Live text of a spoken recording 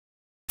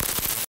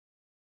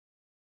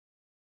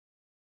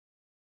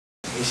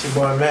It's your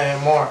boy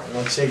MadMarcc, and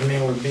I'm checking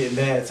in with Big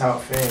Bad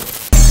Talk fam.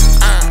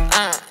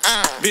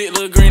 Big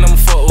Lil Green, I'ma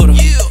fuck with her.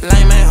 Yeah.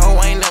 Lame man hoe,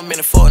 I ain't never been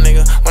a fuck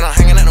nigga. When I'm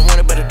hanging out the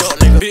window, better duck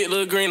nigga. Big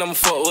Lil Green, I'ma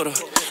fuck with her.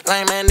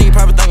 Lame man nigga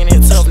probably thinking he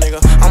tough nigga.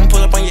 I'ma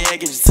pull up on your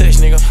head, get your touch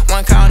nigga.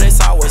 One call, that's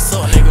all what's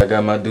up nigga. I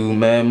got my dude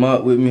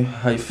MadMarcc with me.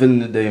 How you feeling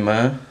today,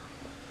 man?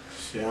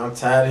 Shit, I'm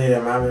tired of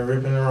here, man. I've been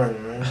ripping and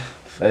running, man.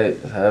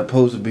 Facts, how it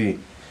supposed to be.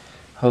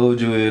 How old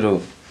you is though?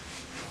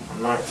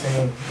 I'm 19.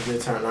 I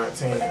just turned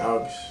 19 in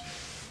August.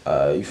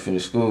 You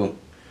finished school?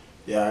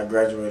 Yeah, I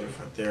graduated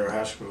from Thera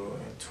High School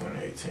in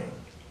 2018.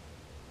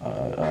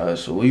 Alright,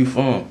 so where you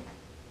from?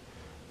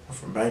 I'm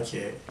from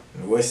Bankhead,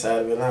 in the west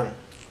side of Atlanta.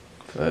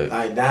 Facts.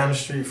 Like down the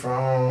street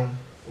from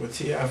where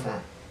T.I.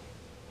 from.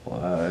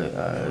 Well,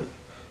 alright.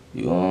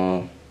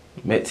 You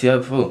met T.I.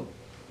 before?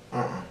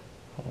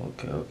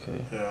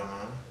 Okay. Yeah,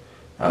 man.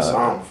 That's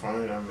all I'm from,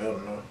 I met him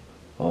though.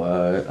 Oh,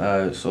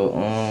 alright. So,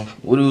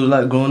 what it was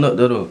like growing up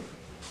there though?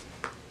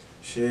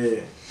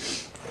 Shit,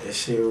 that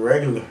shit was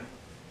regular.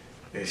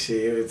 That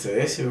shit was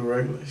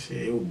regular.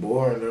 Shit, it was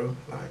boring though.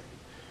 Like,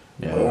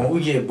 yeah. But when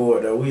we get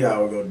bored though, we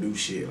always go do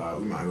shit. Like,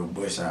 we might go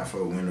bust out for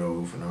a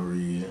window for no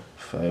reason.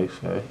 Facts.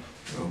 Go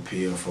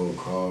peel for a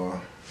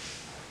car.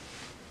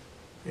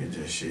 It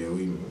just shit,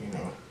 we, you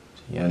know.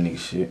 Young nigga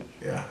shit.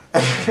 Yeah.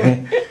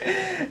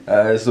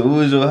 Alright, so what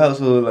was your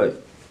household like?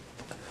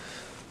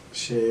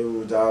 Shit, it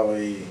was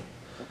always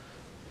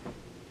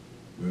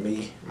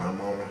me, my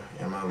mama,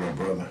 and my little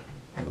brother.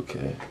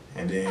 Okay.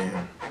 And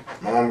then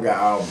my mom got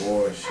all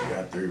boys, she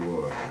got 3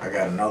 boys. I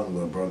got another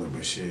little brother,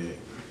 but shit,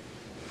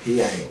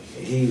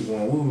 when we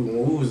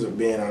was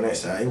being on that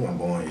side, he wasn't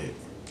born yet.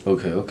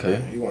 Okay.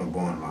 He wasn't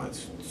born like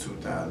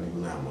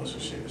 2011 or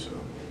some shit, so.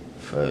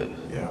 Right.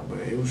 Yeah, but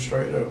it was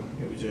straight up.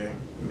 It was just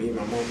me,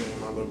 my mama,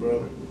 and my little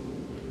brother.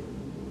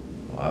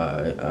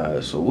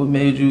 Alright. So what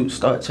made you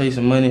start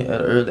chasing money at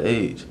an early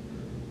age?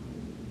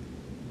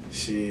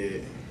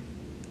 Shit.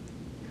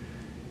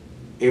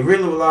 It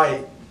really was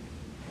like,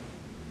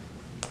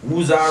 we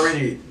was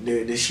already,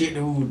 the shit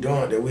that we were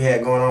doing, that we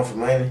had going on for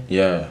money.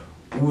 Yeah.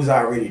 We was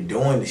already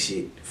doing the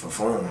shit for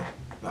fun.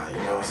 Like, you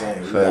know what I'm saying?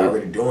 We was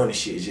already doing the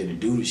shit just to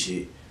do the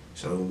shit.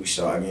 So we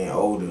started getting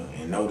older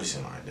and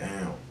noticing like,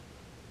 damn,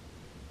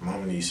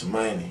 mama needs some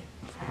money.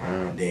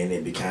 Then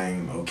it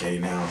became, okay,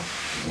 now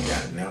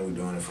we're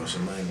doing it for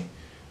some money.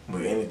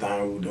 But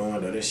anything we were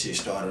doing though, this shit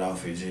started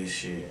off as just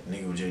shit.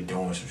 Nigga was just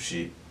doing some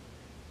shit.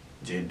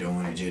 Just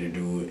doing it, just to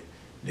do it.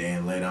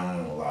 Then later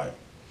on, like,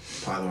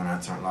 probably when I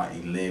turned like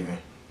 11,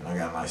 and I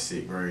got like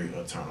 6th grade,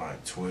 I turned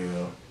like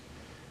 12,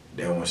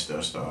 that when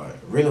stuff started.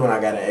 Really when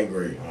I got in 8th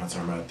grade, when I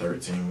turned about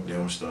 13, that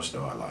when stuff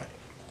started like,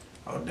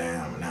 oh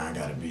damn, now I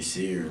gotta be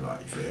serious,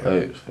 like, you feel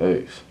me?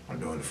 Facts. I'm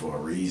doing it for a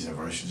reason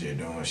versus just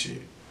doing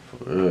shit.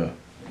 For real.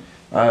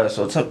 Alright,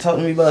 so talk to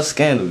me about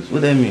scandals.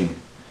 What that mean?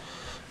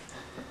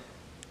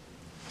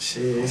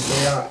 Shit,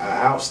 it's an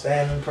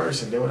outstanding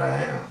person, that's what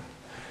I am.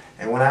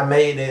 And when I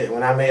made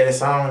that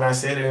song, when I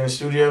said it in the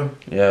studio,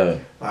 yeah.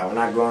 Like when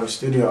I go in the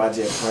studio, I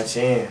just punch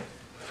in.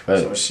 Right.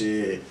 So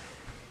shit,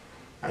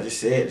 I just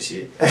said the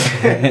shit.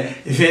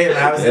 You feel me?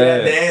 I was in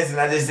there dancing,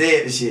 I just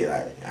said the shit.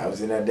 Like, I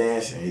was in there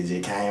dancing, it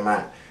just came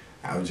out.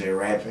 I was just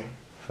rapping.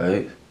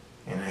 Right.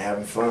 And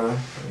having fun,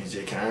 and it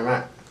just came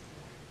out.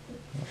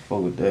 I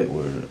fuck with that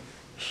word.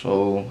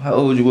 So, how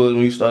old you was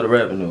when you started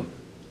rapping though?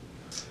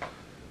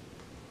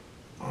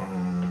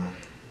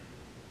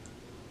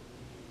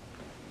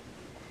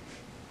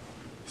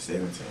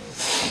 17.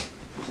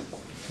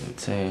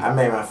 I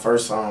made my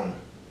first song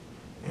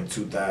in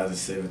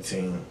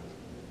 2017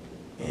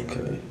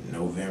 in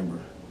November.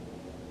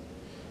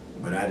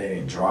 But I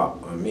didn't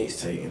drop a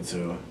mixtape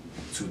until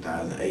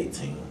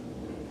 2018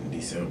 in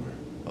December.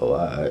 Oh,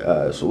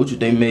 alright. So what you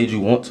think made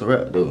you want to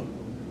rap though?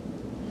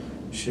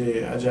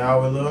 Shit, I just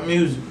always love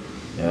music.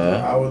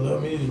 Yeah. I always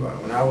love music. Like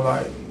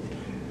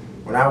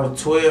when I was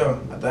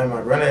 12, I think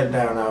my granddad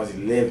died when I was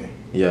 11.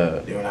 Yeah.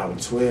 Then when I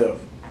was 12,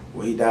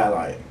 well, he died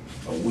like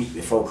a week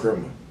before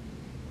Christmas.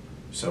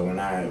 So when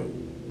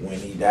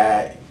he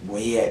died,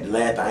 the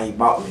last thing he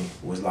bought me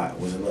was a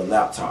little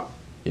laptop.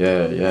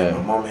 Yeah. And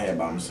my mama had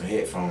bought me some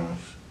headphones.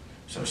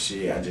 So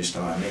shit, I just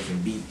started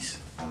making beats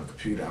on the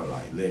computer. I was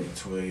like 11,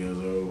 12 years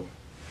old.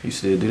 You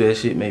still do that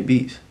shit, make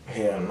beats?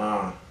 Hell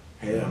nah.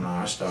 I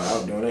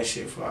was doing that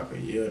shit for like a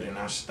year, then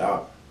I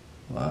stopped.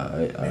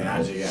 Alright. Then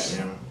I just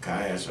got them, cause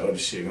I had some other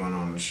shit going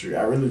on in the street.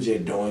 I really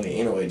just doing it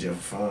anyway, just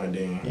for fun.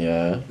 Then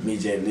me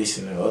just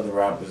listening to other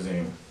rappers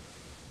and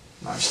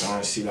like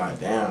starting to see like,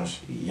 damn,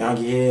 young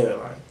here,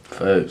 like.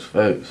 Facts.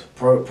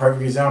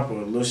 Perfect example,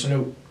 Lil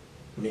Snoop,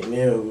 Meek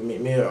Mill,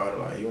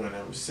 like he went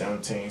up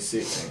 17,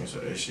 16, so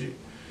that shit,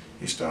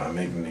 he started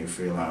making niggas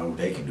feel like, oh,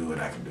 they can do it,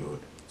 I can do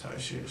it, type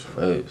shit. So.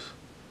 Facts.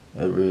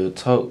 That real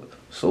talk.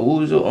 So what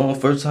was your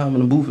first time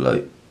in the booth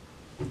like?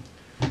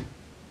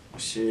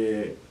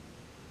 Shit.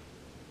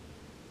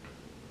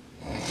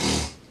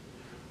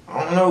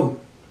 I don't know.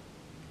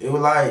 It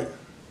was like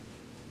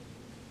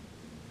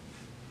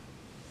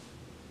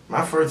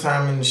my first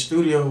time in the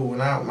studio,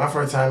 my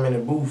first time in the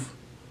booth,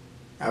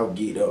 I was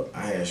geeked up.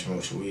 I had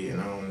smoked some weed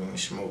and I don't even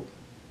smoke.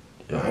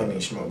 Yeah. I ain't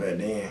even smoke back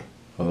then.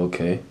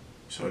 Okay.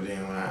 So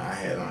then when I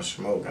had on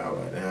smoke, I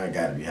was like, damn, I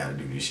gotta be how to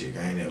do this shit.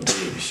 I ain't never did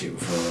this shit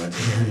before. I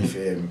just, you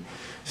feel me?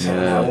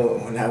 So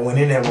when I went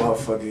in that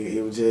motherfucker,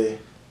 it was just,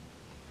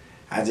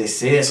 I just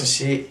said some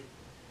shit,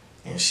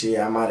 and shit,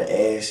 I might have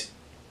asked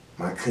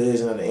my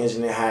cousin or the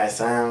engineer how it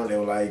sound. They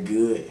were like,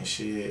 good, and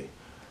shit.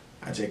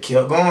 I just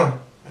kept going.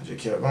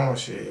 Shit.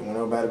 It wasn't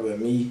nobody but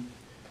me,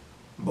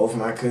 both of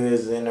my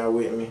cousins in there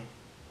with me,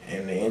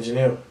 and the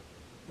engineer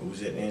who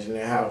was at the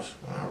engineer house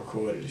when I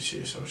recorded this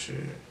shit, so shit.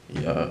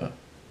 Yeah.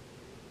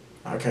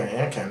 I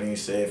can't even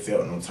say it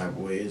felt no type of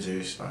way. It's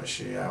just like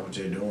shit, I was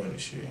just doing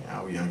this shit.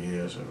 I was young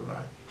here, so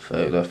like.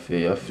 Fact, I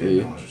feel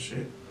you. Doing some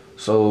shit.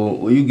 So,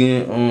 were you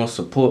getting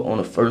support on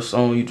the first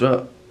song you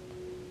dropped?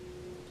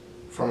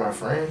 From my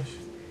friends.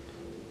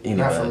 Anybody?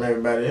 Not from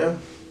everybody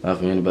else. Not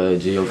from anybody,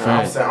 just your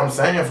friends? I'm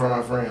saying from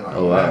my friends.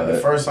 Like, the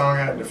first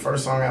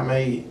song I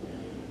made,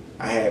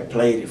 I had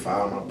played it for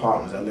all my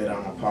partners. I let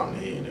all my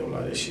partners hear it. They were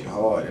like, this shit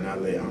hard, and I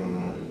let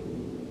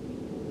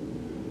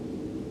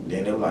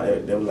then they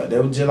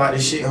were just like,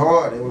 this shit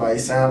hard. They were like, it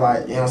sound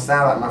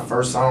like my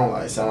first song.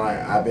 Like, it sound like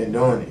I've been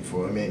doing it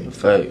for a minute.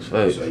 Facts.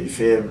 So you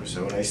feel me?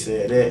 So when they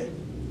said that,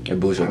 it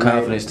boosts your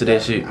confidence to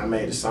that shit. I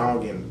made the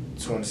song in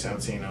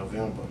 2017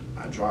 November.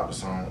 I dropped the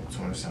song in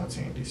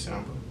 2017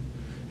 December.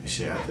 And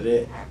shit, after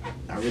that,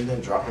 I really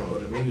didn't drop no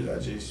other music. I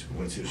just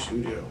went to the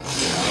studio. I went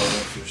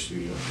to the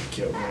studio and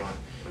kept going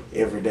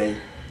every day.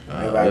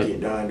 Whenever I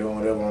get done doing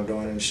whatever I'm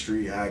doing in the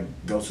street, I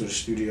go to the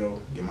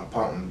studio, get my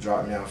partner to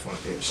drop me off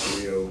at the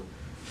studio.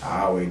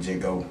 I always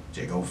just go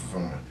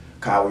from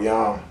cause I was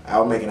young. I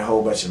was making a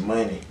whole bunch of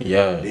money.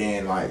 Yeah.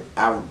 Then like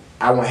I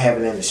wasn't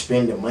having them to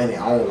spend the money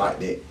on like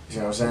that. You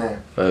know what I'm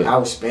saying? Right. I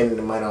was spending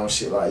the money on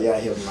shit like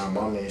helping my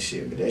mama and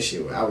shit, but that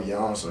shit I was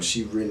young, so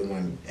she really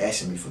wasn't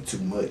asking me for too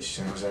much.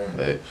 You know what I'm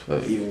saying?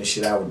 Right. Even the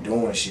shit I was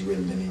doing, she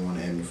really didn't even want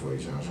to ask me for it.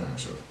 You know what I'm saying?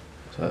 So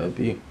that's how it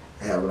be.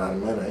 I have a lot of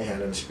money. I ain't had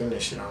nothing to spend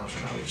that shit on, so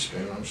I was just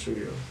spending on the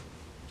studio.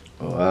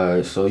 Oh,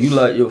 alright. So you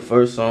like your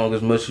first song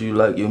as much as you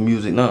like your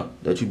music now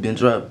that you've been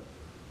dropping?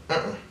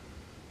 Hell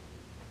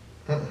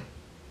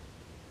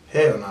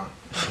no.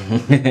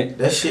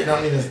 That shit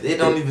don't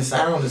even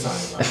sound the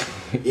same. Like,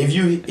 if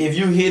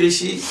you hear the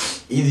shit,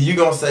 either you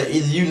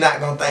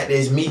not gonna think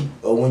that's me,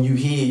 or when you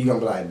hear it, you gonna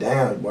be like,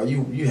 damn, boy,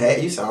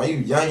 you sound like you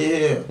young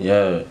as hell.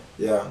 Yeah.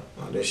 Yeah,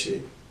 no, that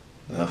shit.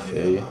 I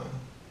feel you.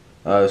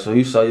 Alright, so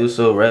you saw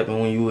yourself rapping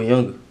when you were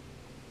younger?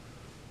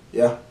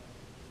 Yeah.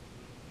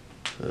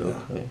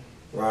 Okay.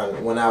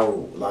 When I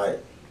was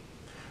like,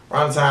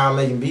 around the time I was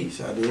making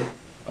beats, I did.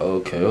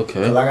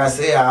 Okay. Like I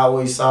said, I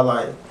always saw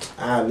like,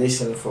 I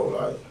listened for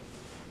like,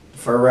 the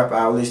first rapper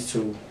I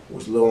listened to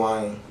was Lil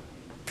Wayne.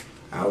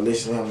 I would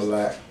listen to him a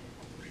lot.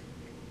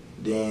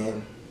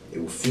 Then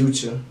it was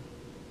Future.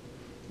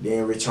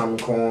 Then Rich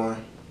Homie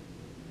Quan.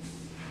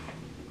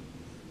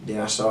 Then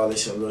I started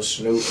listening to Lil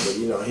Snoop, but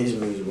you know, his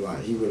music was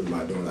like, he really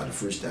like doing like the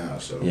freestyle,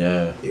 so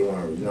yeah. It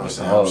wasn't, you know what I'm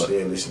saying, I was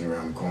still listening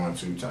around Quan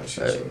too type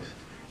shit, so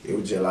it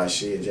was just like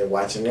shit, just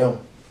watching them,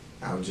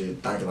 I was just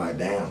thinking like,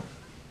 damn,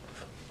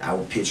 I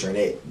was picturing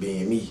that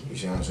being me, you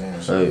see what I'm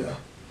saying, so yeah,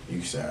 you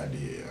can say I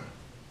did, yeah.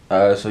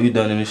 Alright, so you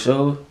done any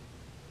shows?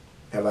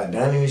 Have I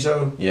done any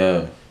shows?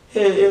 Yeah.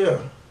 Hell yeah.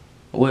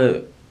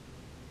 What?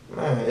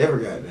 Man,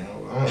 every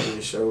goddamn, I don't do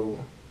a show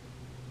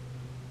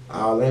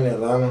all in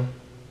Atlanta.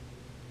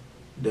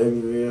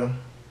 Wville,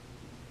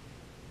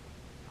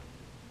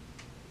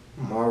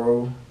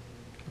 Morrow.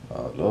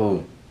 Oh,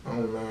 Lord. Oh,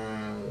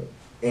 man.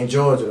 In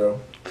Georgia,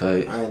 though.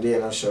 Okay. I ain't did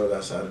no shows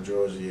outside of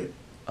Georgia yet.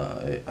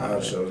 Alright. I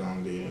have shows I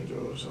don't did in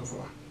Georgia so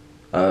far.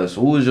 Alright,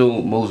 so what was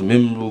your most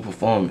memorable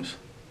performance?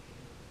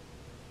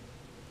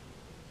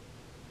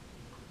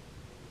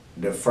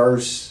 The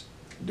first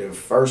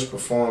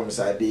performance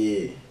I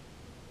did,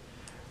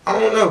 I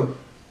don't know.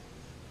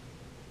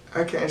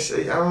 I can't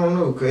say, I don't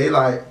know, cause it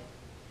like,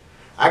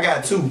 I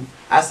got two.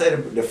 I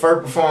said the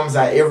first performance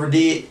I ever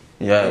did,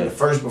 and the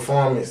first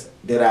performance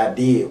that I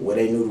did where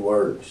they knew the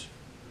words.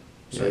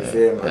 So you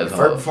feel me? Like the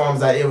first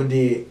performance I ever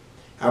did,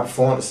 I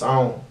performed the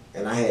song,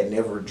 and I had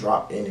never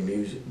dropped any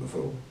music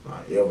before.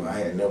 Like ever, I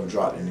had never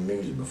dropped any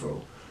music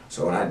before.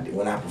 So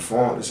when I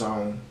performed the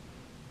song,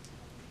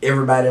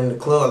 everybody in the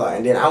club, like,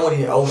 and then I wasn't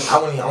even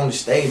on the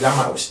stage.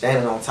 I was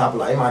standing on top of,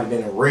 like, it might have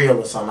been a rail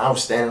or something. I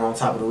was standing on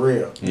top of the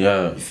rail.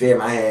 Yeah. You feel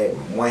me? I had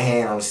one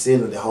hand on the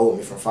ceiling to hold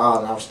me from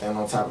falling. I was standing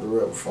on top of the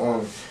rail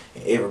performing,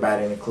 and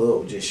everybody in the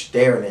club was just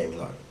staring at me.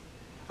 Like,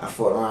 I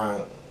fought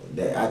around,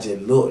 that I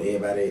just looked,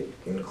 everybody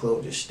in the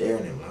club just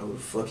staring at me. Like, who the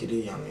fuck it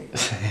is, young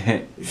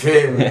nigga? You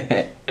feel me?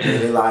 And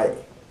then, like,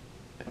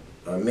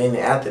 a minute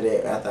after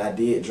that, after I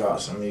did drop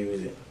some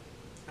music,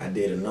 I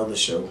did another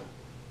show.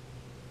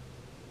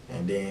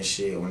 And then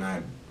shit, when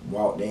I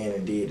walked in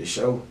and did the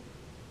show,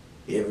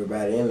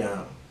 everybody in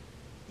there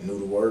knew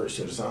the words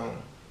to the song.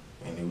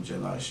 And it was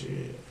just like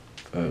shit.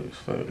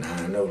 Facts. Now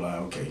I know, like,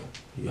 okay,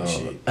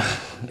 shit.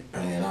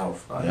 Paying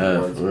off. Like,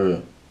 yeah, for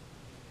real.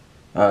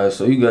 Alright,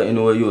 so you got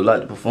anywhere you would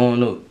like to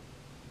perform though?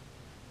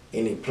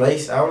 Any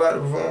place I would like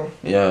to perform?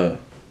 Yeah.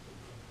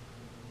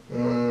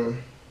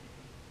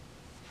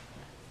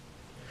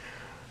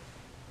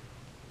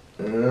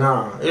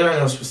 Nah, it ain't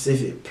no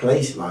specific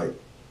place, like,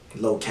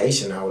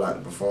 location I would like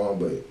to perform,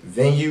 but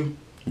venue,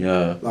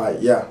 Yeah. like,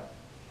 yeah.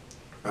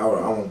 I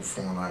want to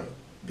perform, like,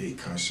 big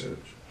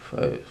concerts.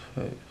 Facts.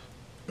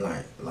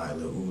 Like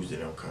Lil Uzi,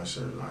 them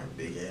concerts, like,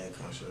 big-ass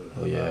concerts.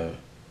 Oh, yeah.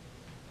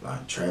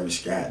 Like, Travis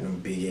Scott, them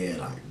big-ass,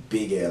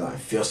 like,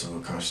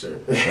 festival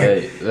concerts.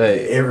 Right.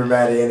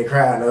 Everybody in the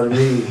crowd know the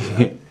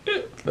music.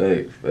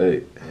 Facts.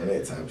 And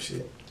that type of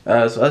shit.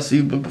 Alright, so I see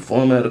you've been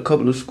performing at a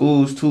couple of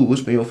schools, too.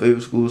 What's been your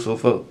favorite school so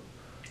far?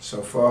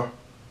 So far,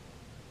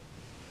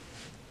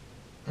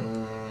 I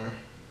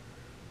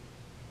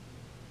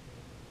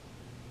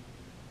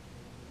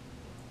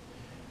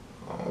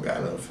don't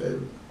got no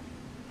favorite.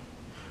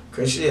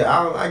 Cause shit,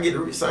 I get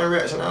the same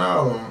reaction out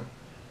of all of them.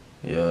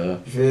 Yeah.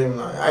 You feel me?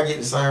 Like, I get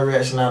the same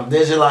reaction out of them.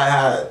 That's just like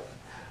how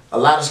a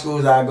lot of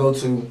schools I go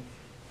to,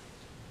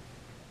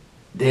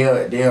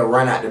 they'll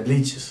run out the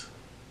bleachers.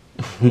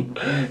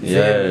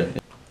 Yeah.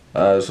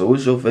 Alright, so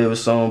what's your favorite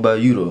song by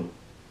you, though?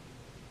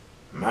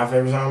 My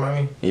favorite song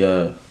by me?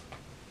 Yeah.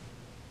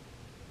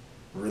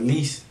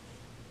 Release.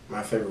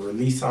 My favorite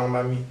release song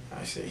by me?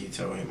 I said He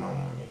Told His Mama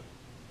on Me.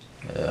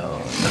 Yeah.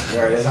 You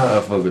heard that song?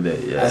 I fuck with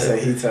that, yeah. I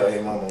said He Told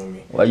His Mama on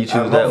Me. Why you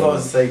choose that one? I'm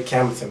supposed to say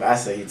Campbellton, but I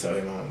say He Told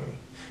His Mama on Me.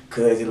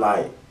 Cause it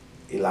like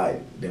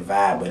the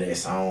vibe of that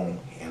song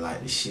and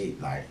like the shit,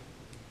 like.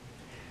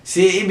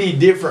 See, it be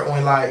different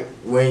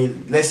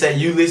when let's say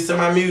you listen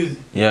to my music.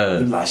 Yeah.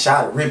 You like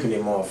shot ripping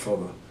it,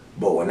 motherfucker.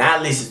 But when I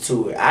listen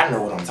to it, I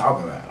know what I'm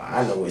talking about. Like,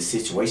 I know what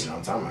situation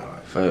I'm talking about.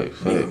 Like, Facts.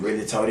 nigga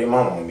really told their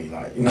mama on me,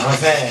 like, you know what I'm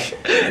saying?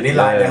 And then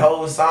like the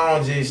whole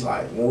song just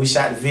like when we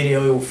shot the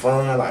video, it was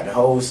fun. Like the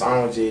whole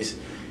song just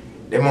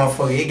that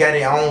motherfucker, it got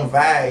its own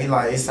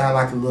vibe. It sound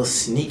like a little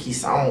sneaky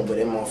song, but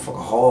that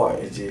motherfucker hard.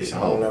 It just I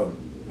don't know.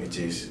 It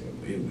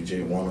was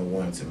just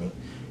 101 to me.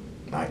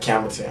 Like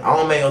Campbellton. I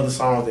don't make other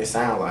songs that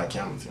sound like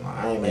Campbellton. Like,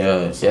 I ain't make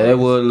other songs. Yeah, that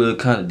was a little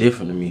kind of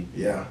different to me.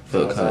 Yeah.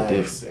 Felt kind of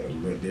different. A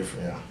little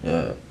different,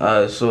 Yeah.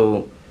 Alright,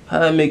 so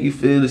how it make you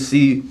feel to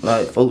see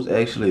like folks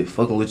actually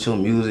fucking with your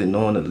music,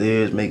 knowing the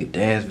lyrics, making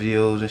dance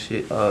videos and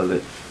shit, all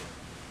that?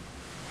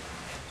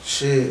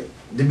 Shit.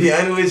 To be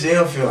honest with you, it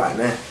don't feel like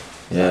that.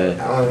 Yeah. It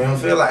don't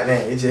feel like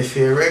that. It just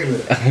feel regular.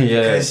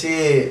 Yeah. Because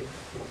shit,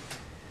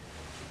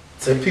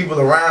 to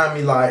people around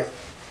me, like,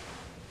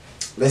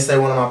 let's say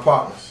one of my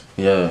partners.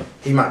 Yeah.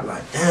 He might be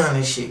like, damn,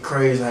 this shit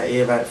crazy, like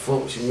everybody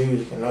fuck with your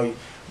music, you know.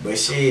 But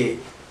shit,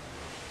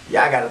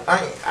 y'all gotta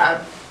think,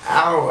 I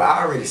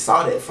already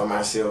saw that for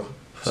myself.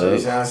 So you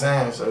see what I'm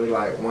saying? So it's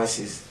like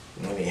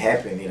when it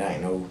happened, it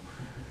ain't no,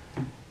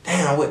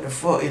 damn, what the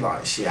fuck? It's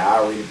like shit, I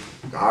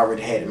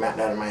already had it mapped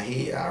out in my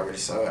head. I already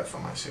saw it for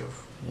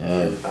myself. Yeah.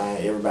 Everything,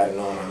 everybody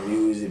knowing my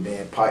music,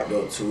 being piped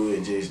up to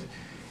it, just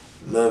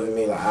loving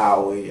me like I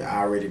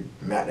already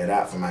mapped it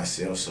out for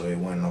myself, so it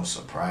wasn't no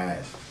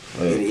surprise.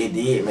 Right. It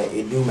do make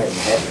me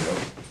happy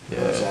though. Yeah, You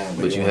know what I'm saying?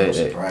 but you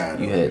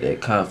no had that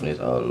confidence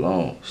all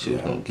along. Shit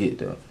was gonna get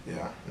there.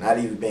 Yeah, not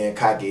even being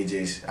cocky.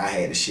 Just I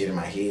had the shit in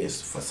my head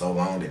for so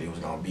long that it was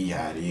gonna be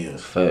how it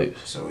is.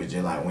 Facts. So it's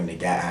just like when it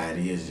got how it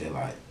is, just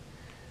like,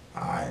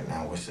 all right,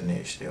 now what's the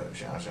next step?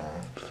 You know what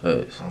I'm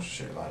saying? Facts. Some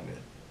shit like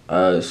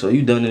that. So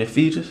you done any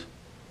features?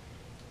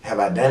 Have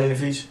I done any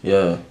feature?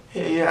 Yeah.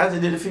 Yeah, I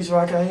just did a feature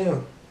when I came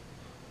here.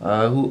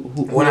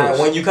 Who else?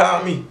 When you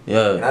called me,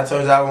 Yeah. and I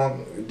told you I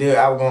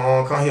was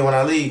gonna come here when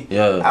I leave.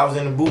 Yeah. I was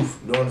in the booth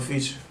doing the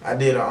feature. I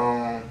did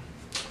I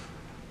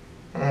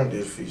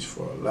did a feature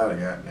for a lot of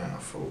goddamn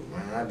folk,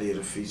 man. I did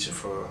a feature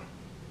for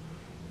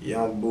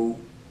Young Boot.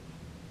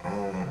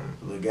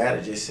 Lil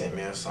Gotti just sent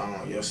me a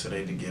song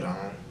yesterday to get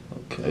on.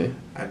 Okay.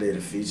 I did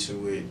a feature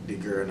with the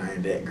girl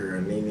named That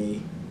Girl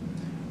Nene.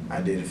 I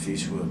did a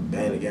feature with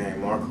Bandit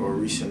Gang Marco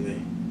recently.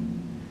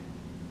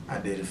 I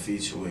did a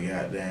feature with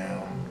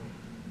goddamn.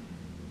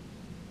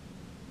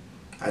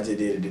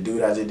 The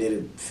dude I just did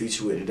a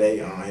feature with today,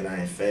 his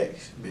name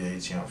Facts,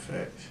 BH on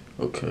Facts.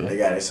 Okay. They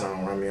got that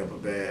song Run Me Up a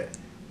Bad.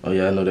 Oh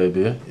yeah, I know that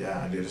bill.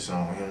 Yeah, I did a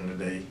song with him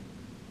today.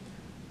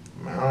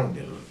 Man, I don't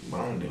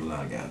do a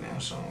lot of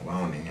goddamn songs.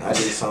 I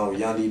did a song with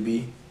Young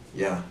DB.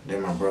 Yeah, they're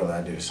my brother.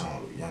 I did a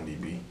song with Young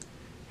DB.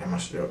 And my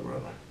step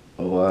brother.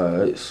 Oh,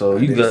 alright. So I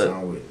you did got a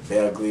song with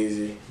Bell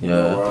Glizzy.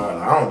 Yeah.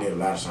 I don't did a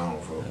lot of songs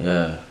before.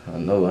 Yeah, I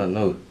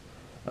know.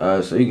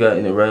 Alright, so you got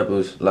any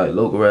rappers, like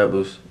local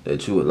rappers,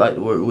 that you would like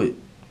to work with?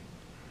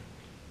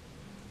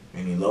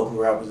 Any local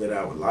rappers that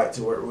I would like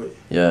to work with?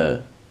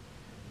 Yeah.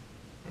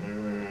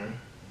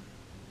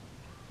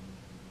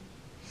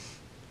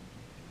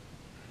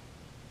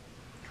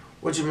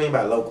 What you mean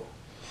by local?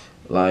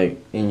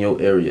 Like in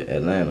your area,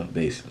 Atlanta,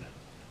 basically.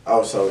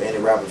 Oh, so any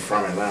rappers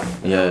from Atlanta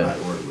that I would like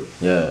to work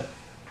with? Yeah.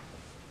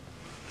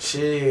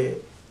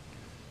 Shit.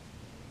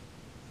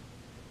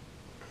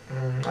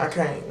 I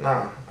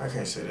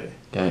can't say that.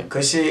 Okay.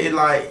 Cause shit, it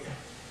like,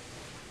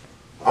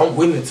 I'm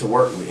willing to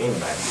work with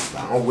anybody.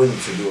 Like, I'm willing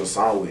to do a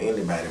song with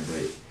anybody,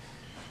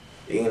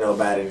 but ain't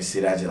nobody in the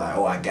city I just like,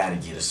 oh, I gotta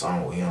get a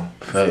song with him.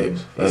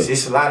 Facts.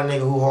 It's a lot of niggas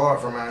who hard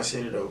from our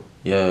city though.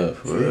 Yeah,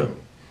 for real.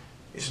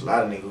 It's a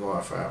lot of niggas who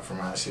hard from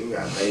our city. We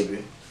got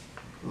Baby,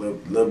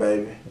 Lil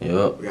Baby.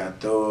 Yup. We got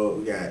Thug.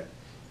 We got,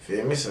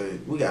 feel me? So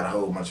we got a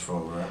whole bunch of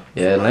folks, bro.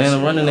 Yeah,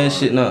 Atlanta running that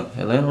shit now.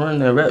 Atlanta running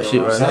that rap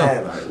shit right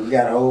now. Like, we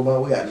got a whole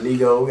bunch. We got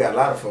Nego. We got a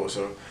lot of folks.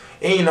 So,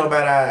 ain't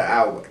nobody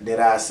that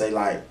I say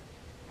like,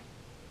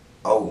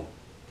 oh,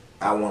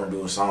 I want to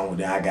do a song with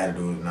that. I gotta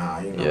do it. Nah,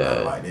 you know,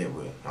 nobody like that.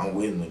 But I'm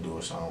willing to do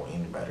a song with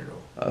anybody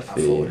though. I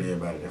feel with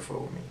everybody that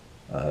fuck with me.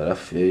 I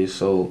feel you.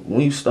 So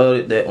when you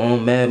started that on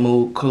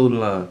MadMarcc clothing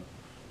line,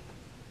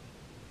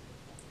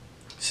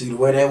 see the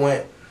way that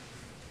went.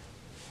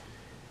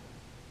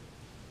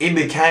 It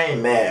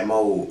became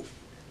MadMarcc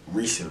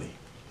recently,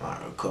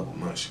 like a couple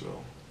months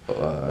ago.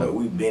 But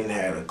we been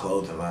had a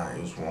clothing line.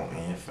 It was Want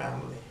and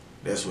Family.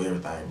 That's where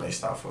everything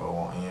based off of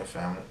Want and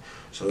Family.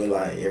 So it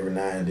like every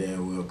now and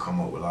then we'll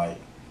come up with like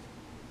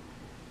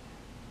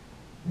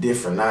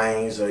different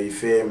names. Or you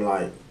feel me?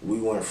 Like we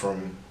went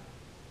from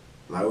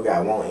like we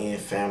got Want and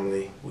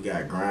Family, we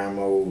got Grind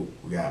Mode,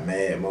 we got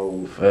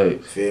MadMarcc.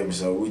 Facts. Feel me?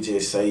 So we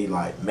just say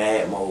like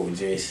MadMarcc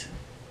just.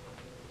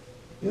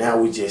 Now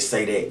we just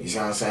say that, you see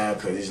what I'm saying?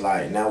 Cause it's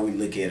like now we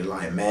look at it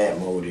like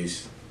MadMarcc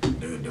is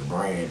the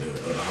brand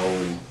of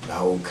the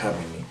whole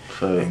company.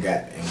 And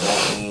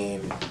Want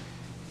and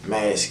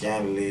Mad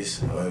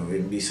Scandalous, or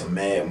it be some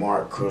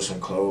MadMarcc custom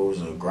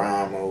clothes or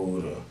Grind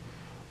Mode or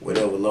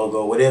whatever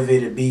logo, whatever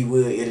it'll be,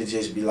 it'll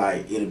just be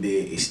like it'll be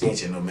an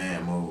extension of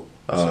MadMarcc.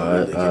 So we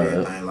look at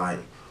everything like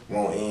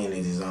Want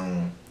is his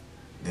own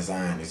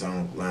design, his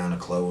own line of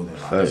clothing.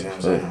 Like, you see what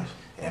I'm saying?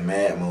 And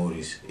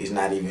MadMarcc is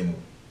not even.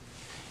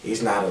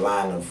 It's not a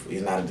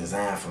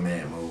design for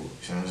MadMarcc. You know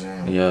what I'm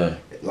saying? Yeah.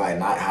 Like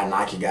how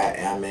Nike got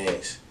Air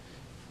Max,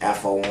 Air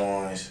Force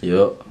Ones.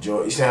 Yup.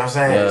 You see what I'm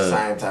saying? Yeah. The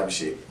same type of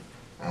shit.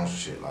 On some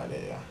shit like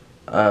that, yeah.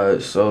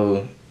 Alright,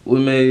 so what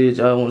made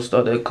y'all want to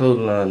start that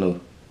clothing line though?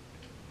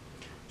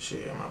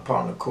 Shit, my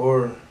partner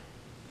Corey,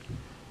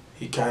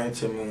 he came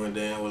to me one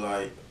day and was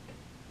like,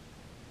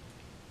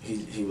 he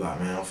was like,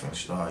 man, I'm finna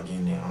start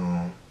getting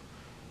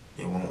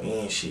it won't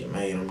end shit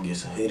made. I'm gonna get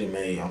some hoodie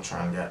made. I'm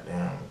trying to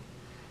goddamn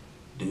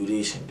do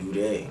this and do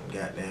that and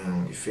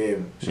goddamn, you feel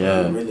me?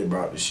 So he really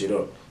brought the shit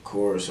up,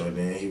 Corey. So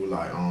then he was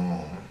like,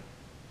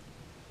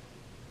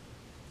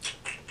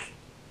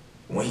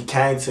 when he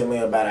came to me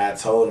about it, I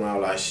told him, I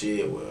was like,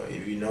 shit, well,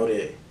 if you know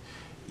that,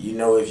 you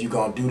know if you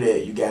gonna do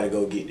that, you gotta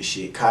go get the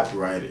shit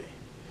copyrighted.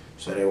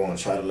 So they won't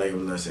try to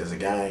label us as a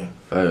gang.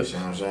 You see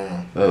what I'm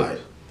saying? Like,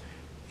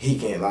 he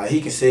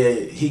can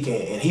say,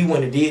 and he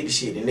went and did the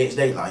shit the next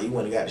day. Like, he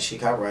went and got the shit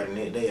copyrighted the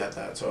next day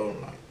after I told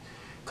him, like,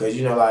 cause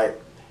you know, like,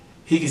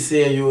 he can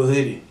sell you a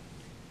hoodie.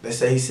 Let's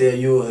say he sell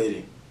you a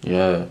hoodie.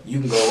 Yeah.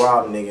 You can go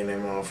rob a nigga in that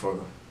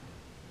motherfucker.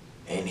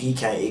 And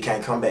it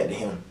can't come back to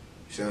him.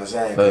 You see what I'm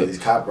saying? Because it's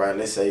copyrighted.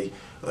 Let's say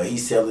he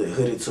sell a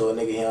hoodie to a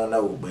nigga he don't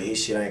know, but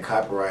his shit ain't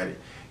copyrighted.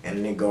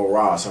 And then go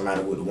rob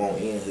somebody with the Want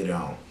In hoodie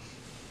on.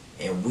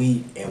 And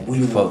we the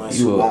ones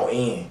who Want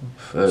In.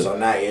 So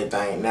now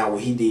everything, now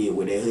what he did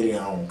with that hoodie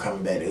on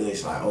coming back to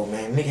us, like, oh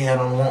man, nigga had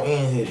on the Want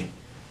In hoodie.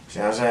 See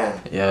what I'm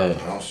saying? Yeah.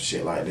 On some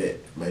shit like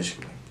that,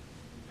 basically.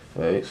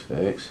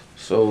 Facts.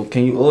 So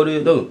can you order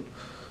it though?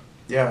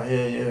 Yeah.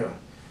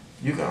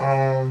 You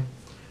can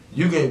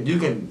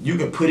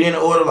put in an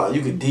order, like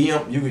you can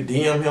DM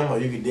him or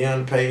you can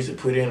DM the page to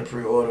put in a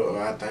pre-order,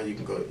 or I think you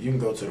can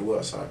go to the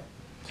website.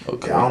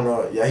 Okay. Yeah, I don't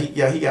know. Yeah,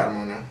 he got them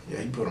on there. Yeah,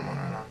 he put them on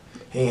there now.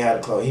 He ain't had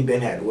the clothes. He been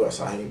had the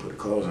website. He ain't put the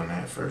clothes on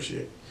there first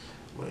yet.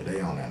 But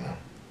they on there now.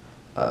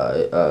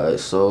 Alright.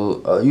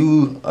 So are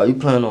you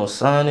planning on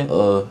signing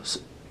or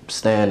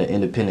staying an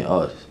independent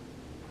artist?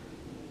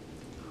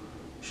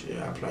 Shit,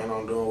 I plan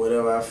on doing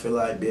whatever I feel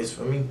like best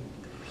for me.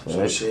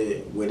 So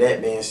shit, with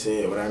that being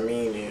said, what I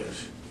mean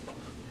is,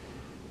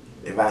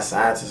 if I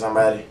sign to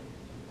somebody,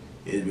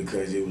 it's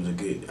because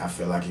I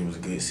feel like it was a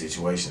good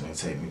situation to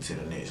take me to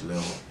the next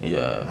level. Yeah. You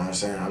know what I'm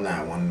saying? I'm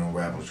not one of them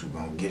rappers who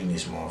gonna get in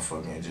this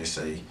motherfucker and just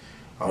say,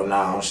 oh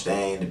nah, I'm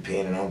staying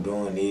independent, I'm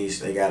doing this,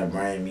 they gotta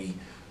bring me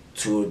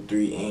 2 or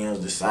 3 M's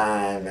to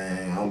sign,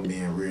 man. I'm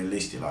being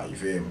realistic, like, you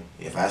feel me?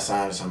 If I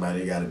sign to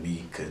somebody, it gotta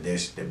be because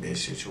that's the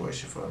best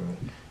situation for me.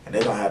 And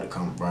they gonna have to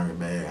come bring it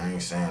back. I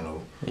ain't saying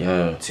no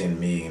 10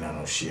 million or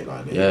no shit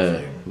like that.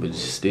 Yeah, but you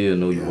still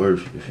know your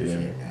worth, you feel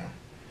me?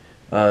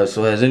 Alright,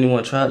 so has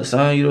anyone tried to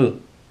sign you though?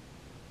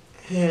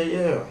 Hell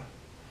yeah.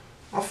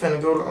 I'm finna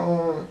go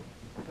to,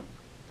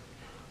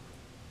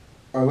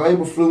 a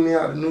label flew me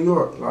out to New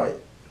York, like,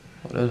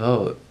 that's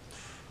hard.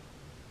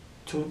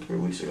 2 or 3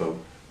 weeks ago.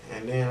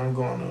 And then I'm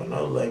going to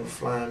another label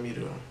flying me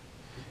to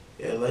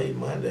LA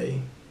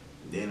Monday.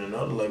 Then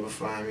another label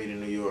flying me to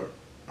New York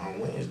on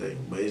Wednesday.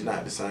 But it's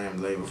not the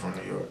same label from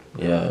New York.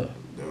 Yeah.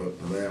 The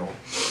label.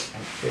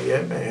 Yeah,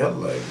 it been hell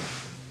label.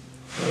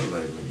 Hell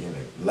label, you know.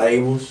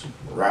 Labels,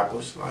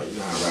 rappers, like, you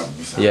know how rappers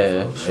be signed.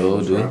 Yeah,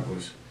 sure do.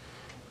 Rappers,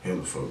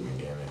 hella folk been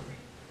getting at me.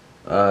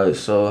 Alright,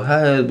 so how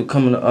has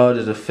becoming an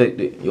artist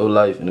affected your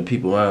life and the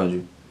people around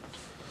you?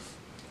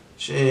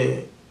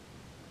 Shit,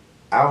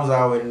 I was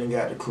always the nigga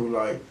got the crew,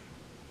 like,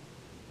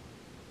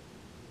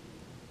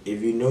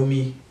 if you knew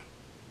me,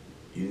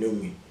 you knew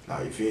me.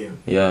 Like, you feel me?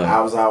 Yeah.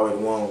 I was always the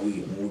one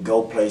when we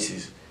go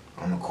places,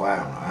 on the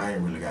quiet one. I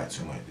ain't really got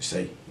too much to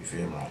say. You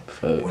feel me?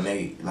 Like when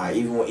they like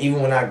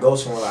even when I go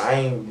somewhere, like I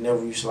ain't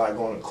never used to like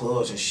going to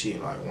clubs and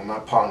shit. Like when my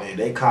partner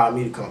they call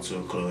me to come to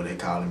a club, they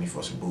calling me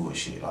for some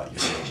bullshit. Like you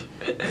feel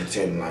me? They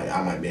tell them like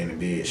I might be in the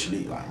bed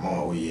sleep. Like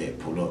Mom, where you at?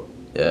 Pull up.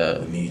 Yeah.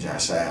 We need you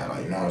outside.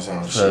 Like you know what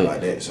I'm saying? Shit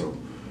like that. So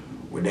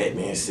with that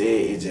being said,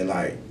 it's just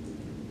like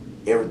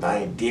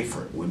everything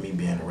different with me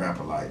being a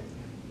rapper. Like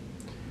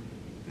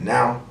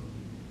now,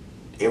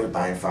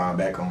 everything fall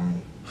back on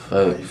me.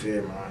 Like, you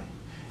feel me?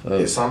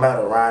 Like, if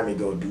somebody around me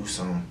go do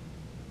something,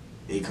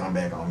 it come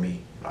back on me.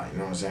 Like, you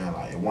know what I'm saying?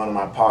 Like, if one of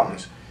my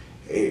partners,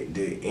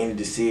 any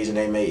decision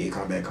they make, it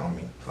come back on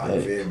me. Like,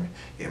 you feel me?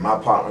 If my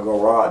partner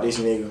go rob this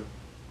nigga,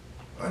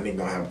 a nigga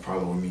gonna have a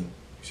problem with me. You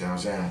see what I'm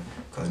saying?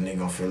 Cause nigga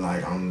gonna feel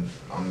like I'm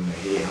the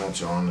head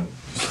honcho on the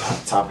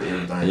top of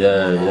everything.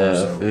 Yeah,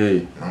 so, you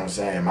know what I'm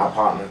saying? My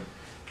partner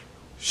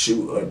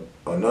shoot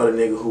another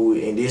nigga who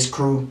in this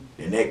crew,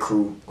 then that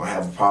crew gonna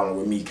have a problem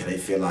with me cause they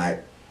feel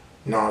like,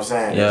 you know what I'm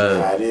saying? Yeah. That's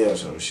just how it is.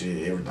 So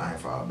shit, everything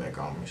fall back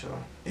on me. So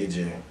it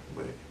just,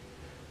 but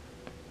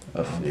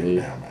I don't give a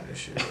damn about this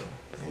shit.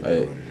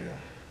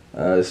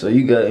 Alright, so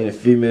you got any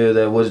females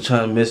that wasn't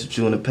trying to mess with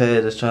you in the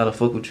past that's trying to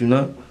fuck with you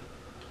now?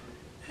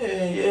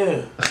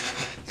 Yeah.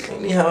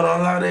 Ain't these hoes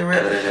don't lie, they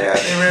rather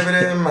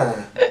than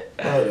mine.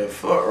 What the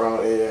fuck wrong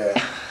with that?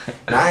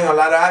 Now, I ain't gonna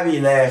lie to you, I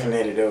be laughing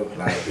at it though.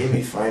 Like, it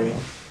be funny.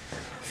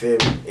 Feel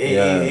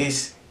me?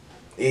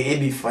 It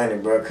be funny,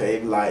 bro, cause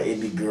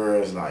it be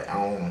girls like, I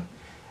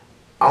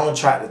don't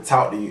try to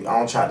talk to you. I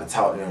don't try to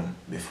talk to them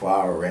before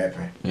I was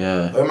rapping.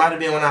 Yeah. Or it might have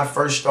been when I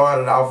first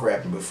started off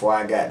rapping before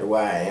I got to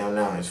where I am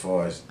now as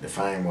far as the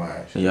fame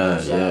wise.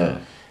 Yeah.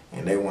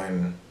 And they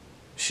wasn't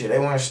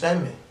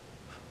stunning me.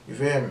 You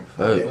feel me?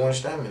 They wasn't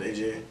stunning me. They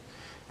just,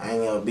 I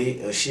ain't a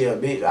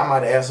bitch. I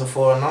might have asked her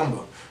for a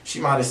number. She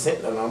might have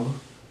sent the number,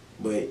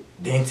 but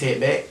didn't take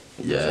back.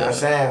 Yeah. You know what I'm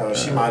saying? Or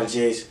she might have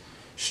just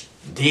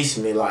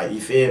dissed me, like, you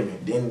feel me?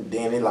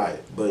 Then it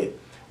like, but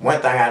one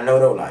thing I know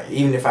though, like,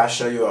 even if I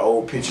show you an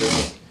old picture of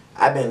me,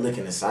 I've been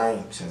looking the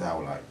same since I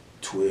was like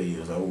 12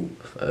 years old.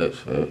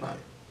 Like,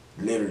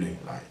 literally,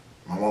 like,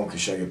 my mom could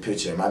show you a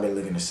picture of me. I've been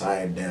looking the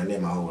same down there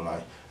my whole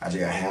life. I just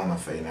got hair on my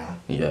face now.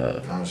 Yeah. You know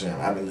what I'm saying?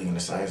 I've been looking the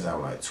same since I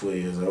was like 12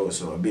 years old,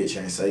 so a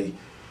bitch ain't say,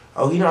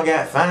 oh, he don't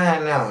got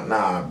fine now.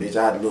 Nah, bitch,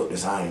 I look the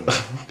same.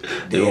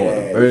 They want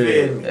the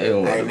bread. They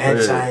want ain't the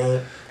that bread.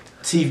 chain,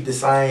 teeth the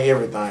same,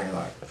 everything.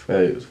 Like.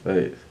 Facts.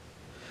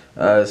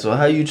 Alright, so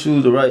how you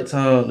choose the right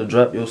time to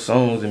drop your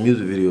songs and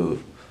music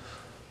videos?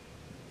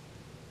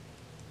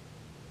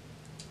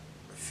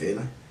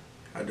 Feeling.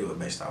 I do it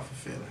based off of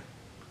feeling.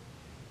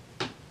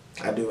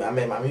 I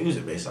make my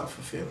music based off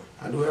of feeling.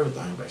 I do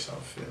everything based off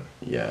of feeling.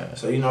 Yeah.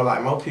 So, you know,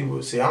 like most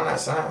people, see, I'm not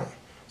signed.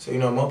 So, you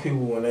know, most people,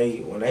 when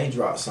they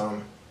drop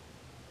something,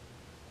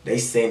 they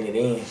send it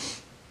in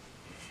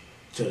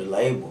to the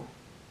label.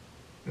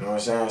 You know what I'm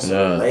saying?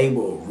 So the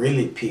label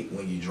really pick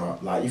when you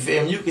drop. Like, you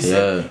feel me? You can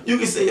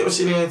say your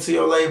shit into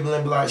your label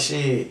and be like,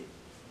 shit,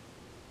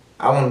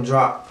 I wanna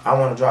drop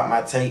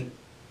my tape.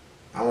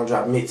 I wanna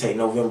drop mixtape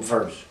November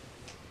 1st.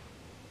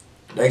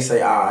 They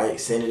say, alright,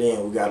 send it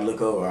in, we gotta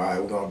look over, alright,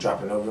 we're gonna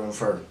drop it November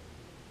 1st.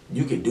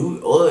 You could do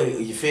it, or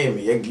you feel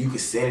me? You could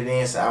send it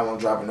in, say I wanna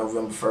drop it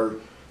November 1st.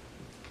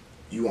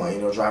 You want to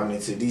end up dropping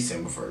it to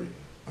December 1st.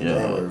 Or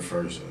January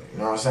 1st. You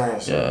know what I'm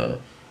saying?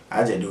 So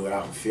I just do it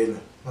off of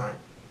feeling. Like,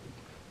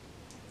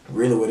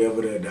 really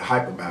whatever the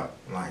hype about.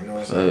 Like, you know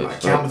what I'm saying?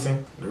 Like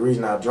Campbellton, the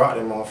reason I dropped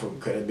them off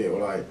because that bit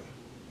was like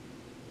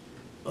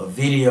a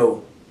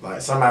video,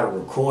 like somebody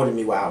recorded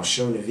me while I was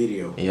shooting the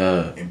video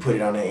and put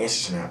it on their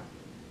Instagram.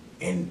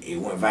 And it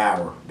went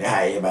viral. That's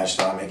how everybody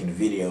started making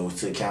the videos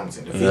to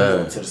Campbellton. The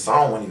video to the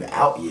song wasn't even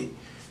out yet.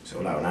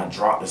 So like when I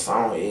dropped the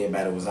song,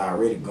 everybody was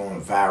already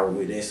going viral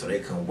with it, so they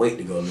couldn't wait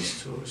to go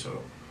listen to it.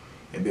 So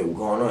that bit was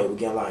going on. It was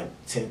getting like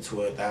 10,000 to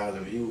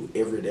 12,000 views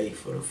every day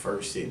for the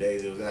first 6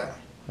 days it was out.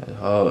 That's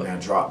hard. And I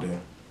dropped the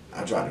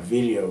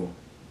video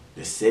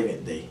the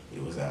 7th day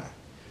it was out.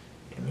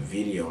 And the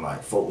video,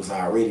 like, folk was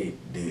already,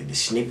 the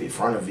snippet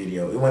from the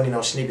video, it wasn't even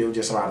no snippet, it was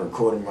just somebody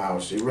recording my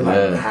house. It was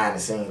like behind the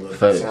scenes look.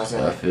 You know what I'm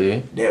saying? I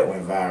feel. That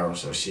went viral,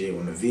 so shit,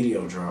 when the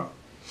video dropped,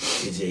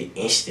 it just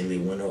instantly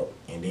went up.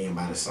 And then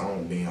by the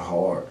song being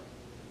hard,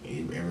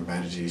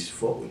 everybody just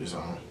fuck with the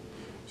song.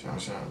 You know what I'm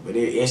saying? But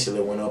it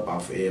instantly went up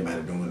off of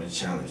everybody doing the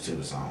challenge to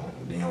the song.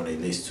 Then when they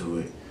listen to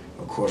it,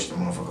 of course the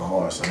motherfucker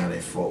hard, so now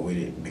they fuck with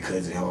it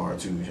because it's hard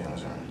too, you know what I'm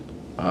saying?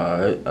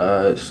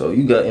 Alright, so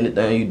you got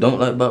anything you don't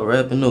like about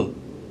rapping, no?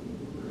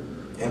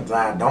 Anything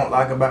I don't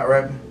like about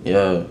rapping?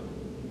 Yeah.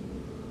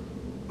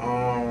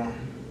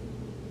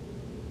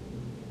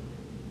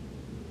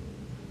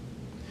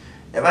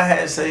 If I had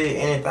to say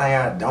anything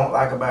I don't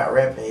like about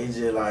rapping, it's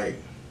just like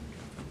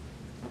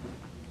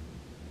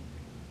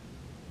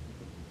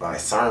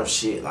certain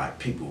shit, like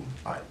people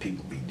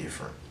be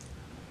different.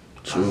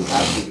 True. A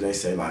lot of people, they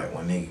say like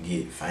when nigga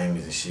get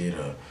famous and shit,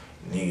 or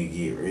nigga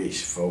get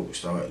rich,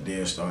 folks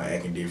they'll start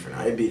acting different.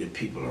 Now, it be the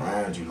people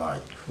around you,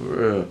 like. For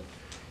real.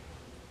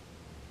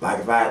 Like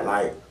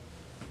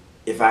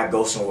if I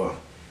go somewhere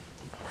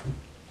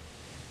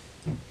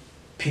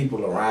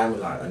people around me,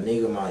 like a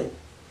nigga might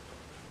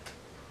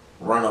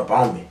run up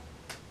on me.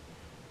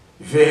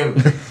 You feel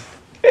me?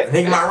 A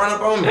nigga might run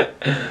up on me.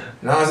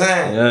 You know what I'm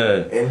saying?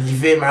 Yeah. And you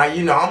feel me?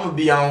 You know, I'm gonna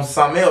be on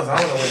something else. I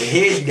don't know what the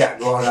hell you got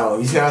going on.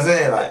 You see what I'm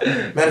saying? Like,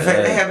 matter of fact,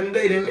 that happened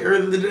today,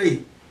 earlier today.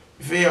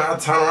 You feel me? I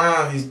turn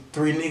around, these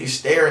 3 niggas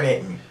staring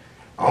at me.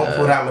 I don't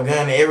put out my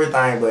gun and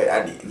everything,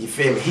 but you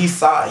feel me? He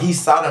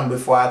saw them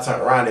before I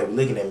turned around. They were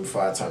looking at me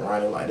before I turned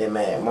around. They were like, that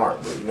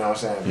MadMarcc, but you know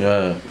what I'm saying?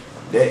 Yeah.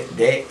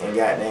 That and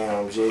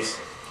goddamn just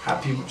how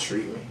people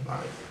treat me.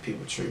 Like,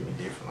 people treat me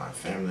different. Like,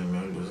 family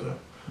members or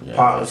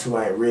partners who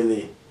ain't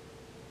really,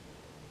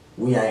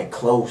 we ain't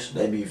close.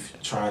 They be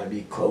trying to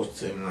be close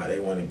to me. Like,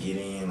 they want to get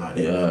in. Like,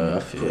 they want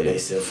to put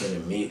themselves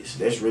in the mix.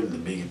 That's really the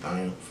biggest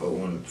thing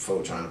for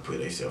folk trying to put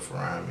themselves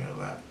around me a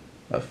lot.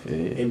 I feel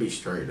it. It be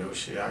straight though,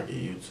 shit. I get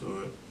used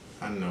to it.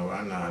 I know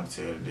how to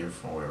tell the difference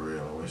from what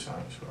real and what's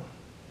ain't, so.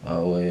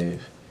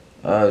 Always.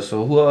 Alright,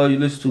 so who all you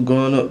listen to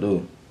growing up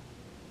though?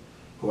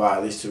 Who I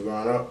listen to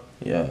growing up?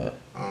 Yeah.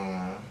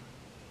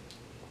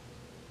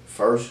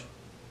 First,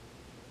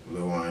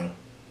 Lil Wayne.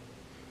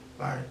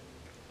 Like,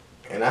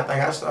 and I think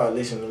I started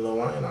listening to Lil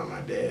Wayne on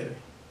my dad.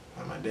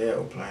 Like, my dad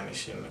was playing this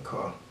shit in the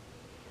car.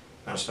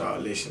 I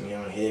started listening to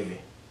him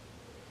heavy.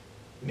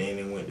 Then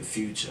it went to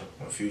Future,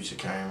 when Future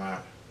came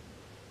out.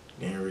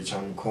 Then Rich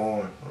Homie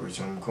Corn, when Rich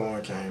Homie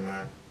Corn came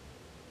out.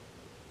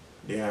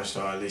 Then I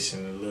started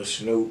listening to Lil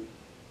Snoop.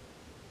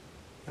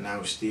 And I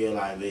was still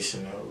like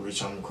listening to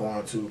Rich Homie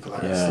Corn too, cause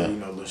like I said, you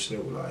know, Lil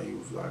Snoop, like he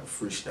was like a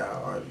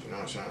freestyle artist, you know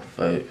what I'm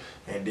saying? Right.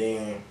 And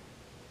then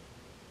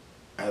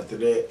after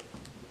that,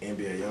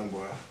 NBA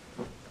Youngboy.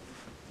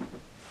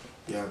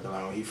 Yeah, cause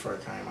like when he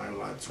first came out, it was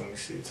like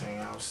 2016,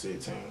 I was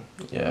 16.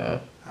 Yeah.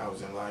 I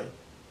was in like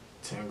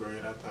 10th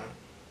grade, I think.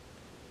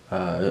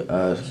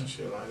 Some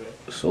shit like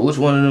that. So which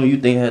one of them you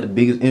think had the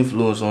biggest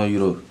influence on you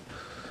though?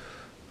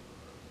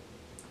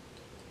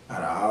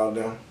 Out of all of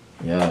them?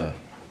 Yeah.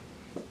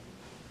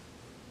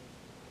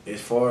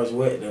 As far as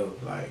what though,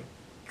 like,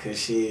 cause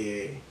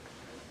shit,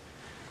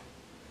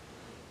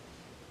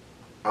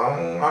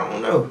 I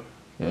don't know.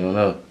 You don't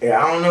know?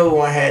 Yeah, I don't know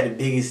one had the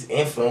biggest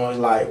influence.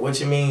 Like, what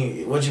you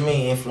mean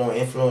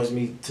influence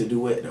me to do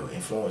what though?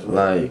 Influence what?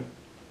 Like,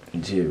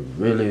 just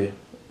really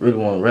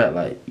want to rap,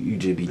 like, you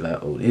just be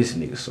like, oh, this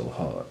nigga so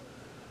hard.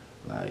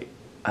 Like,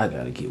 I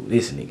gotta get with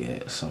this nigga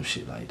at or some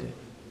shit like that.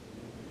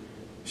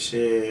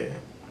 Shit.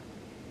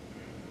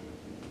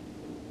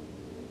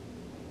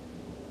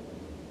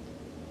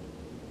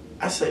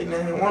 I say,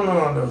 man, one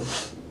on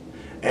those.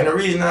 And the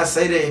reason I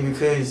say that is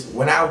because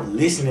when I was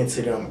listening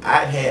to them,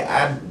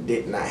 I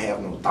did not have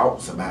no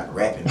thoughts about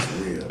rapping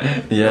for real.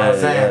 You know what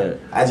I'm saying?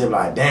 I just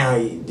like,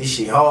 damn, this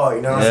shit hard,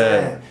 you know what I'm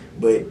saying?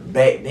 But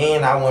back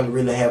then, I wasn't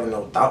really having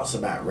no thoughts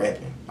about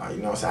rapping. Like,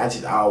 you know what I'm saying? I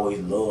just always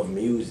loved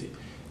music.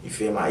 You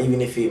feel me?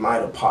 Even if it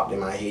might have popped in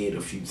my head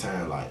a few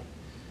times, like,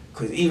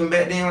 cause even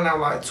back then when I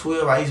was like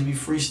 12, I used to be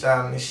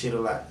freestyling this shit a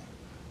lot.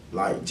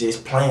 Like,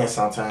 just playing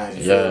sometimes,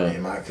 you feel me?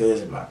 And my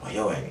cousin be like, boy,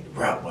 yo, I need to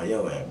rap, boy,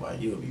 yo, boy,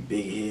 you would be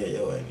big here,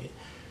 yo, I need.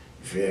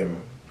 You feel me?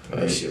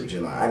 That shit was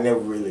just like, I never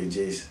really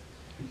just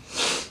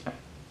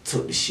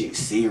took the shit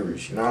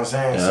serious, you know what I'm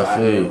saying? Yeah, so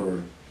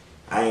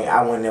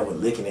I wasn't never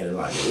looking at it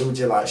like that. It was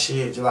just like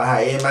shit, just like how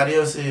everybody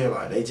else is.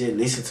 Like, they just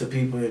listen to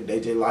people, they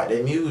just like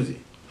their music.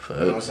 You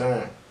know what I'm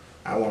saying?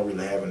 I wasn't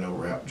really having no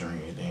rap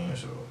dreams then,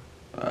 so.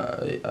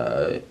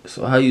 Alright.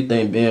 So how you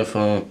think being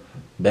from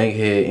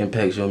Bankhead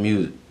impacts your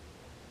music?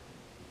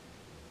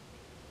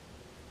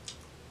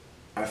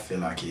 I feel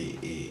like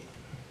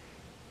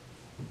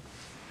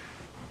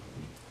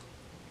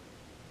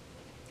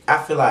I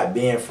feel like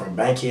being from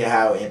Bankhead,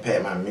 how it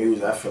impact my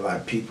music, I feel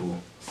like people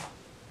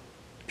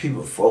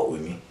fuck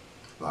with me.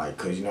 Like,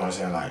 cause you know what I'm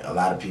saying, like a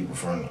lot of people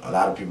from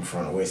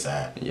the west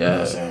side. Yeah, you know what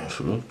I'm saying?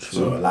 True.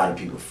 So a lot of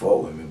people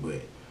fuck with me,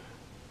 but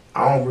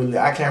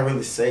I can't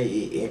really say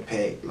it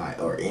impact like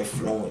or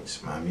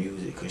influence my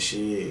music, cause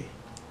shit,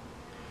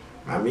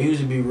 my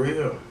music be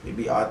real, it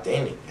be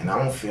authentic, and I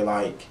don't feel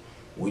like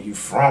where you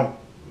from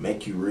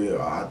make you real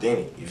or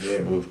authentic. You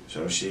feel me?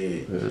 So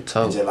shit, it's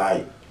just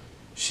like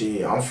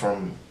shit. I'm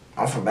from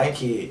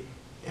Bankhead,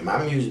 and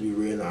my music be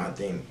real and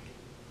authentic.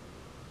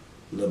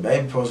 Lil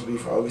Baby supposed to be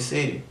from Oak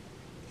City,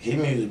 his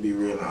music be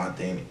real and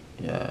authentic.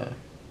 Yeah.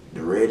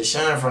 The Red to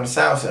Shine from the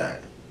South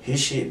Side,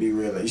 his shit be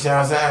real. You see what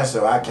I'm saying?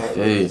 So I can't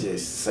really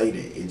just say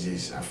that. It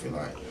just, I feel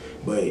like,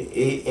 but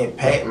it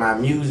impact my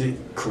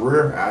music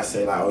career. I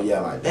say like, oh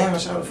yeah, like damn, I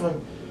shot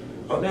from.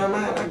 Oh damn,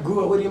 man, I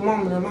grew up with your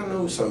mama and I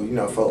know. So you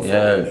know, folks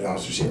on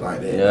some shit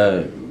like that.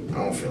 Yeah.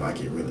 I don't feel like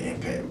it really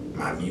impact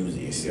my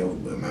music itself,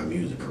 but my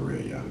music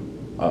career, y'all.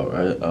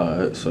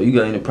 Alright. So you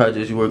got any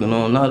projects you working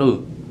on now,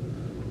 though?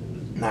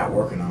 Not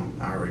working on.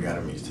 I already got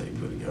a mixtape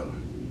put together.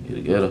 Get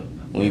together.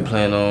 When you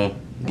plan on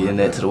getting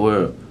that to the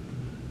world?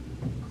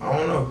 I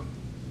don't know.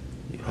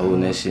 You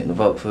holding that shit in the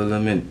vault for a little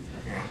minute?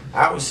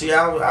 I was thinking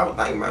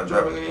about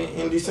dropping it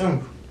in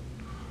December.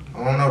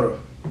 I don't know though.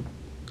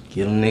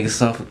 Get them niggas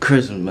something for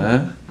Christmas,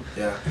 man.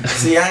 Yeah.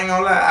 See, I ain't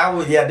gonna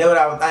lie. That's what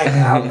I was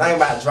thinking. I was thinking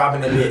about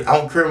dropping it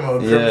on criminal,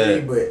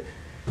 but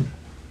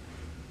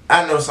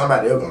I know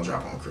somebody else gonna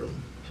drop on criminal.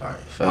 Like,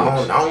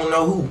 I don't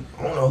know who.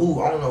 I don't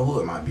know who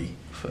it might be.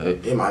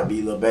 Facts. It might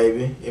be Lil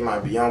Baby. It might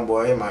be Young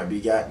Boy. It might be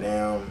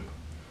goddamn.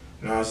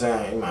 You know what I'm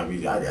saying? It might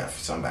be. I got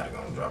somebody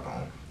gonna drop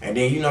on. And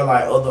then you know,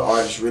 like other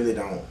artists really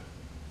don't.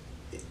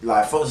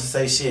 Like folks will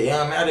say shit. It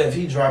don't matter if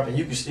he dropping,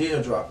 you can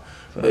still drop.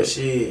 Facts. But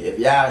shit, if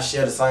y'all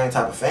share the same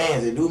type of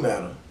fans, it do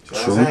matter. You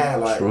know what I'm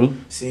saying? Like,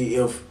 see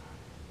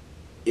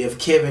if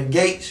Kevin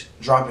Gates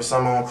dropping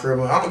something on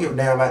Criminal, I don't give a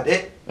damn about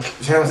that.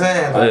 You know what I'm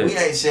saying? Like, we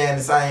ain't sharing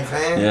the same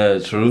fan. Yeah,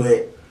 true.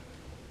 But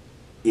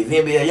if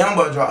NBA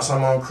Youngboy drop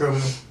something on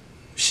Criminal,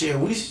 shit,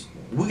 we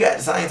got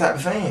the same type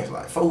of fans.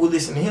 Like, folk who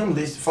listen to him,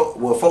 folk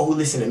who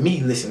listen to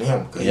me listen to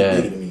him because he's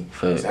bigger than me.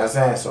 You know what I'm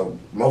saying? So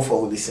most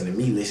folk who listen to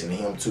me listen to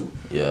him too.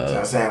 Yeah. You know what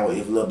I'm saying? Well,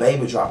 if Lil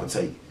Baby drop a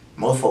tape,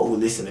 most folk who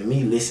listen to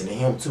me listen to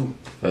him too.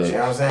 You know what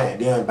I'm saying?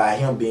 Then by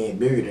him being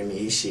bigger than me,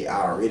 his shit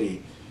already.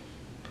 You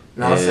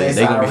know what I'm saying?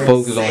 They gonna be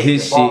focused on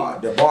his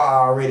shit. The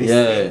bar already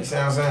set. You see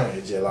what I'm saying?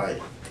 It's just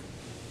like,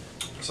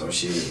 so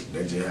shit,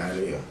 that's just how it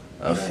is.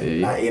 I feel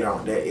you. Like,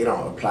 it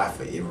don't apply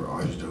for every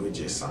artist though. It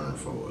just certain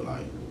for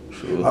like.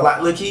 True. Or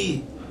like Lil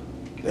Key.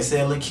 They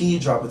said Lil Key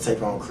drop a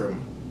tape on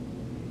Criminal.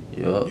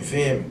 Yup. You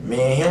feel me?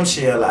 Me and him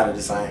share a lot of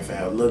the same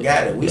fam. Lil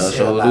Gotti, we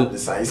share a lot of the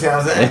same. You see what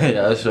I'm saying?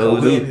 Y'all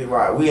sure do.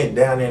 Right, we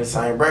down in the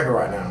same bracket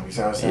right now. You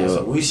see what I'm saying?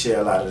 So we share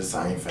a lot of the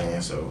same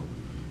fans. So,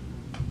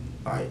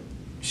 like,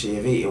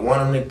 shit, if one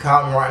of them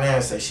call me right now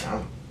and say, shit,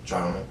 I'm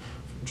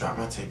drop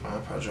my tape on,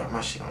 I'll probably drop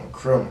my shit on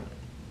Criminal.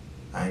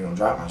 I ain't gonna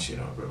drop my shit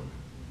on Criminal.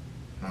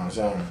 You know what I'm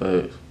saying?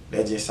 Facts.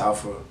 That just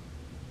off of, you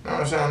know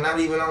what I'm saying? Not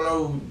even on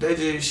no, they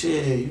just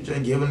shit, you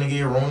just give a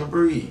nigga a room to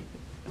breathe.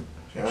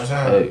 You know what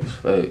I'm saying?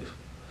 Facts.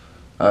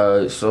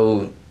 Alright,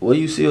 so where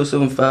you see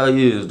yourself in 5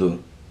 years though?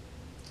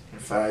 In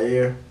 5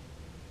 years?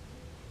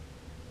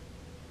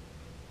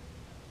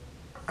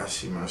 I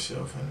see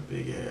myself in a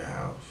big ass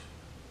house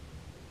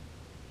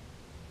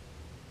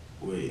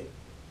with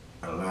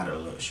a lot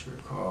of luxury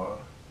cars.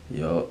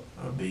 Yup.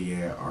 A big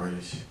ass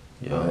artist.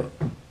 Yup.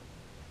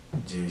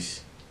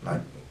 Just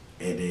like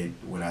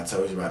what I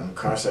told you about them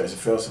concerts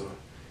and festivals.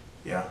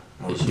 Yeah,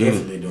 I'm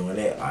definitely doing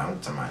that. Like, I'm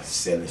talking about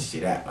selling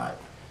shit out. Like,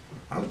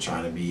 I'm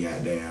trying to be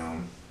out there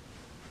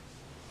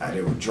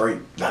with Drake.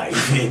 Like, you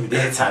feel me?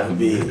 That type of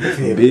big. You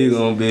feel me? Big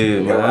on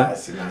big, man. I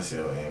see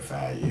myself in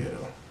 5 years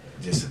though.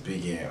 Just a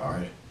big ass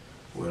artist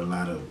with a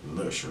lot of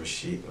luxury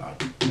shit.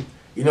 Like,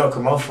 you know,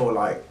 cause most folk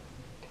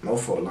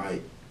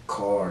like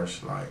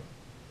cars, like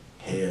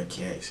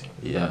Hellcats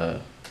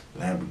and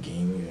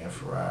Lamborghinis and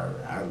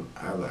Ferrari.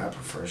 I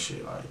prefer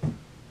shit like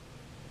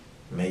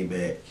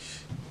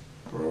Maybachs,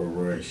 Rolls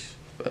Royce,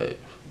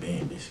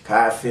 Bentleys.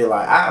 Cause I feel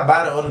like I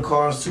buy the other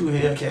cars too,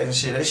 Hellcats and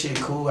shit. That shit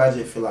cool. I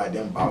just feel like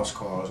them boss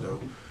cars though.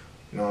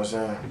 You know what I'm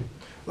saying?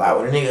 Like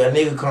when a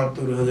nigga come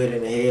through the hood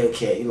in a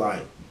Hellcat, you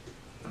like,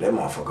 that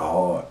motherfucker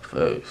hard.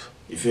 Facts.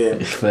 You feel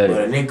me? But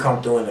a nigga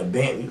come through in a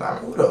Bentley, you like,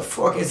 who the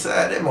fuck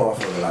inside that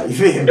motherfucker? Like, you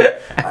feel me?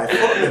 Like,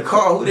 fuck the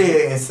car, who the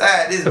hell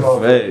inside this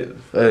motherfucker?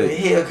 Who the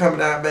hell coming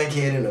down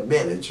Bankhead in a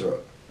Bentley truck?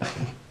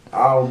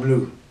 All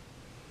blue.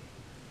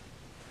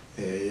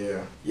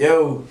 Yeah.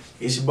 Yo,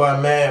 it's your boy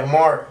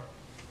MadMarcc.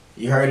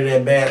 You heard of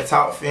that Bad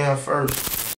Talk film first.